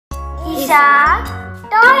Isha,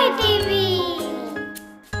 Toy TV.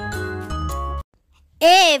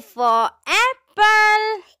 A for apple.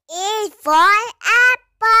 A for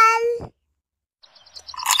apple.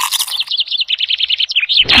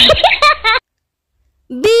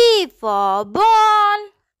 B for ball.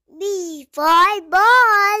 B for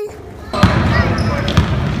ball.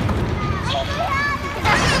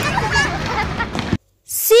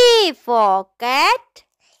 C for cat.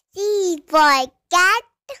 C for cat.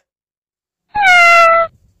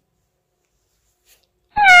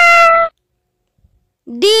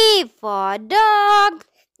 D for dog.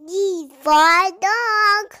 D for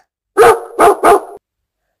dog.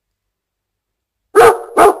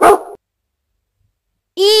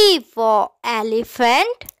 E for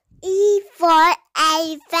elephant. E for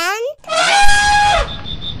elephant.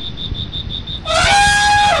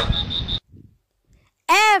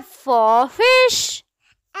 F for fish.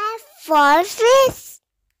 F for fish.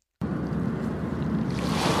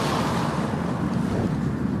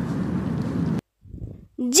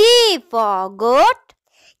 G for goat.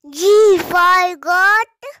 G for goat.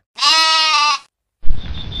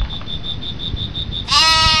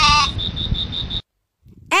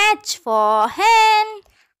 H for hen.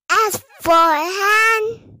 S for hen.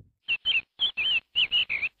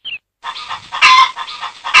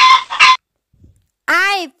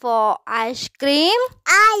 I for ice cream.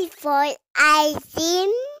 I for ice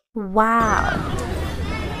cream. Wow.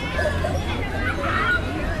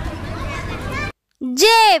 J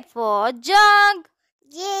for jug.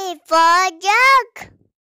 J for jug.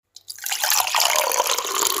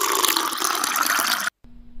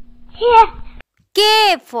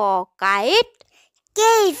 K for kite.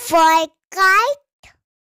 K for kite.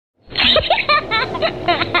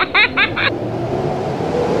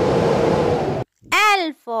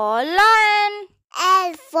 L for lion.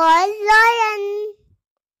 L for lion.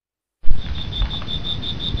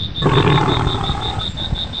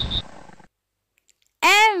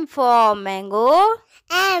 M for mango.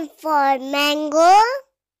 M for mango.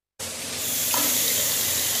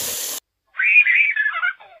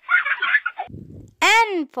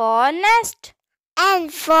 N for nest. N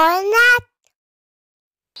for nut.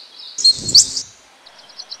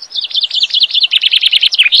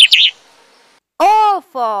 O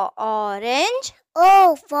for orange.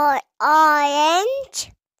 O for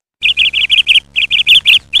orange.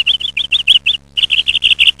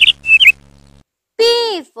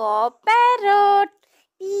 P for parrot.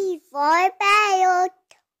 P for parrot.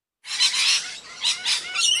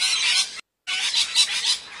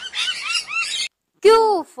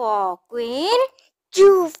 Q for queen.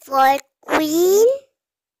 Q for queen.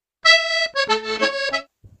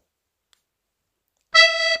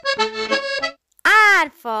 R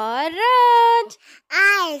for rose.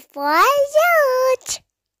 I for rose.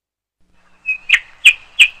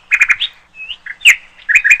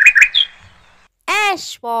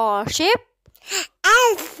 S for ship.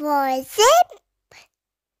 S for ship.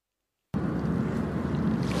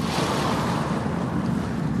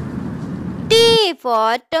 T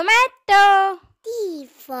for tomato. T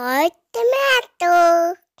for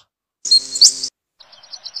tomato.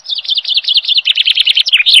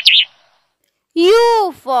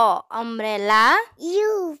 U for umbrella.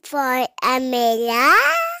 U for umbrella.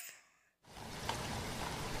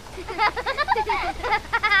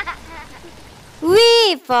 V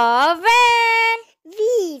for van.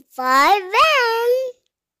 V for van.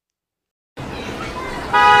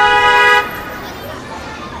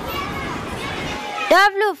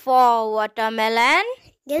 W for watermelon.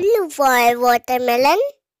 W for watermelon.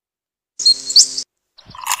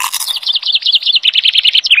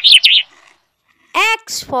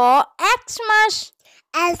 X for Xmas.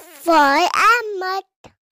 S for Ahmad.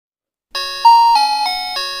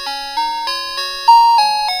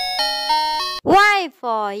 Y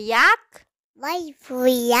for yak. Y for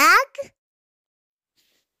yak.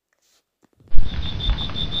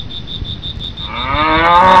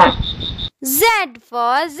 Z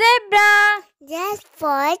for zebra. Z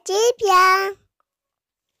for zebra.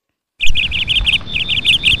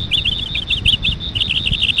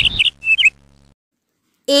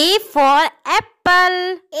 A for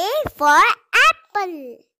apple. A for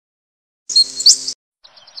apple.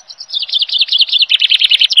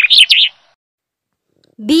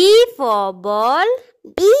 B for ball.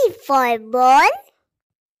 B for ball.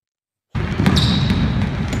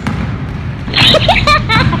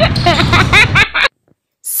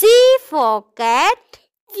 C for cat.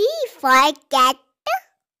 C for cat.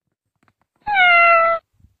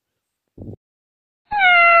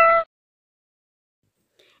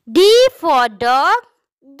 D for dog.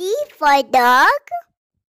 D for dog.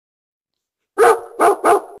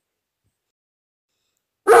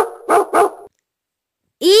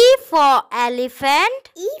 for elephant.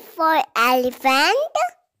 E for elephant.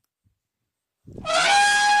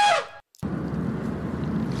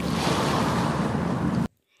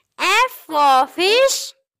 F for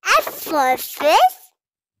fish. F for fish.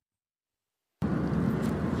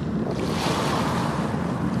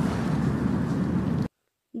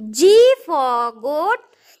 G for goat.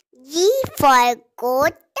 G for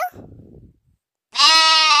goat.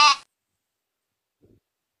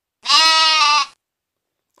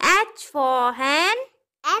 H for hen.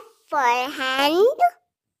 F for hand.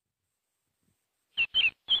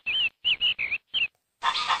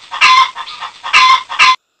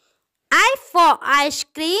 I for ice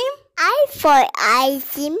cream. I for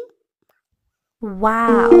ice cream.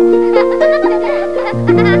 Wow.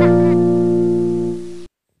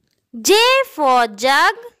 J for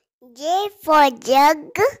jug. J for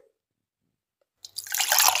jug.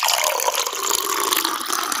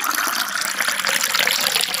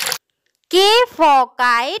 K for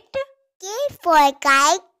kite. K for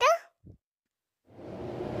kite.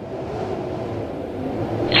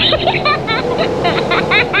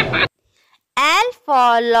 L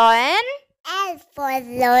for lion. L for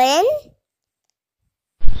lion.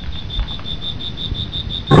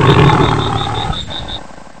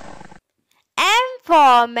 M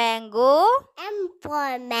for mango. M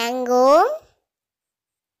for mango.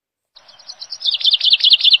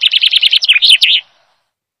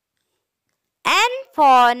 N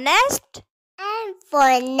for nest. N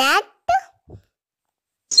for net.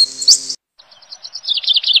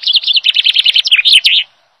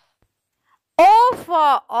 O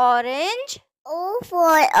for orange. O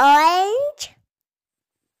for orange.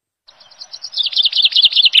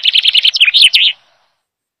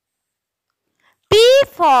 P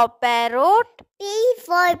for parrot. P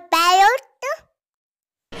for parrot.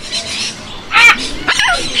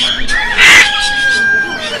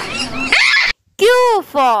 Q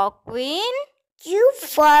for queen. Q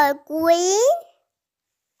for queen.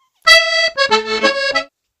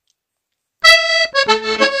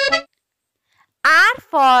 R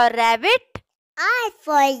for rabbit. R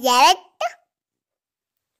for rabbit.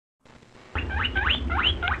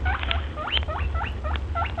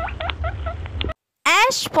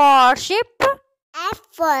 S for ship. F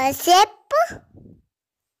for ship.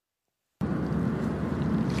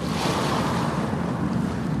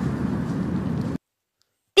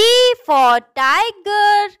 T for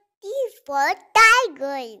tiger. T for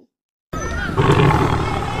tiger.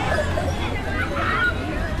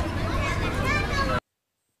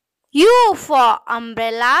 U for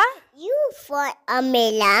umbrella. U for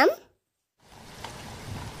umbrella.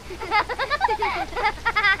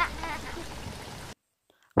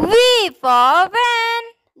 V for van.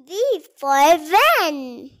 V for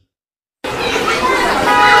van.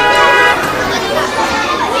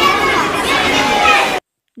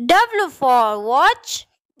 W for watch.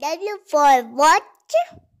 W for watch.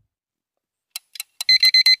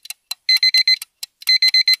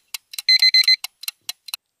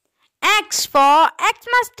 X for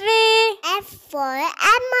Xmas tree. F for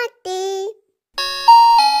empty.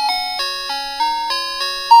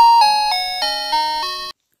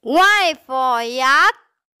 Y for yak.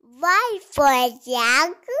 Y for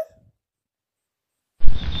yak.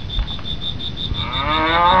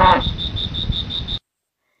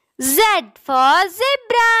 Z for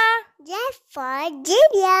zebra. Z for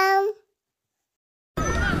zebra.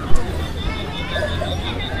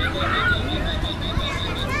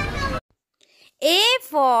 A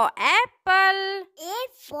for apple. A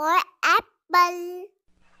for apple.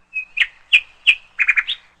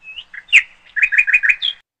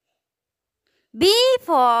 B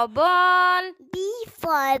for ball. B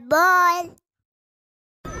for ball.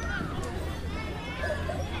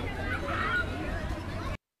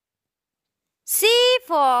 C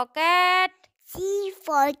for cat. C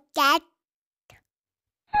for cat.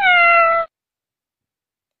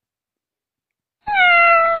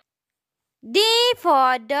 D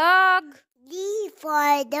for dog. D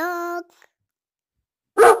for dog.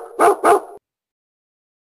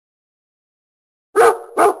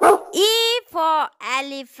 E for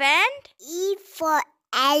elephant. E for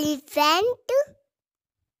elephant.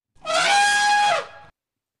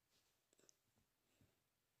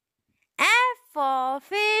 F for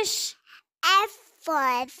fish. F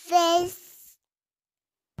for fish.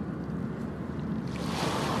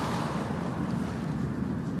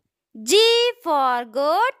 G for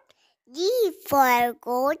goat. G for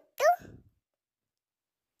goat.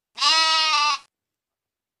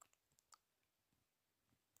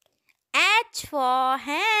 H for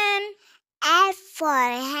hen. F for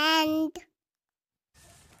hand.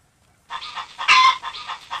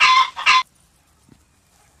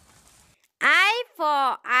 I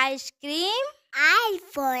for ice cream. I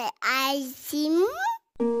for ice cream.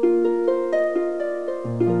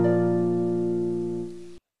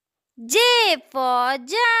 J for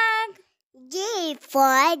jug. J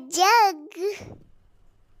for jug.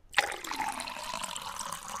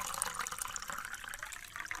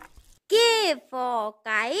 K for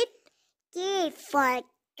kite. K for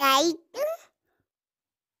kite.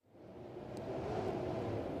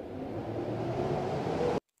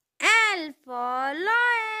 L for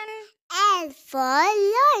lion. L for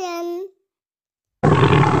lion.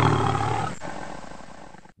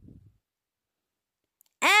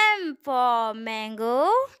 M for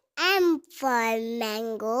mango. M for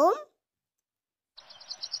mango.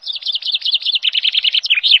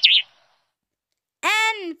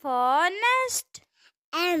 N for nest.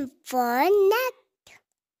 N for nut.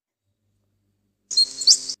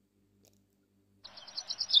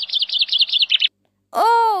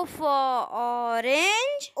 O for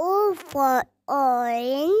orange. O for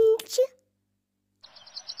orange.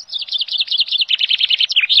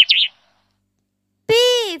 P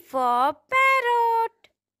for parrot.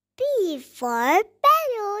 P for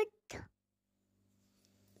parrot.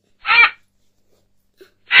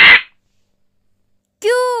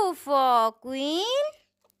 Q for queen.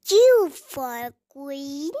 Q for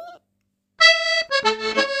queen.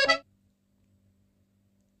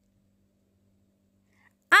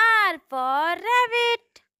 R for rabbit.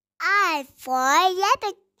 R for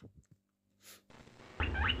rabbit.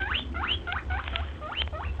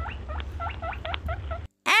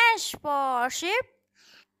 S for sheep.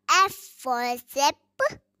 F for sheep.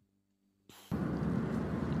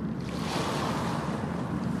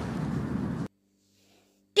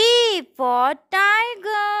 T for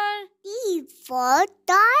tiger. T for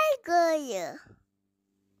tiger.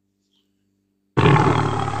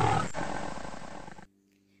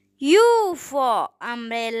 U for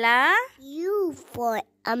umbrella. U for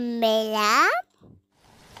umbrella.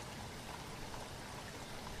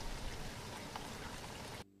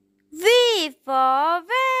 V for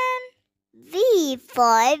van. V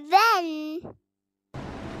for van.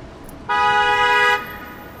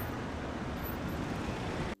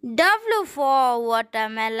 W for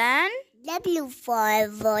watermelon. W for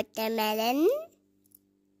watermelon.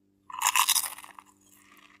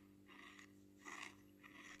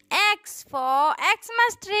 X for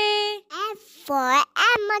Xmas tree. F for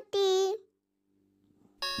empty.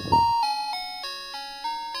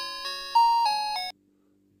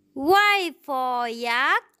 Y for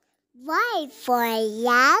yak. Y for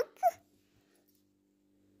yak.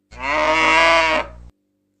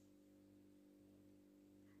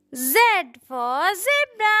 Z for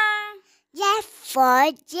zebra. Z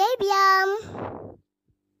for zebra.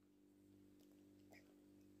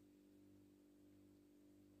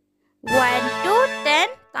 1 to 10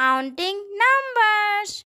 counting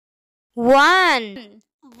numbers. 1,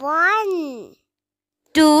 1,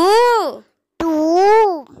 2,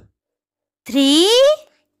 2, 3,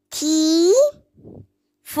 3,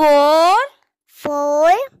 4,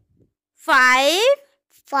 4, 5,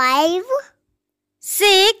 5,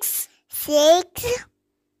 6, 6,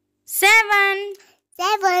 7,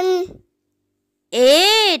 7,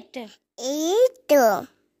 8, 8,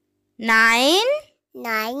 9,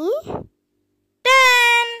 9,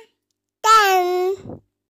 10. 10.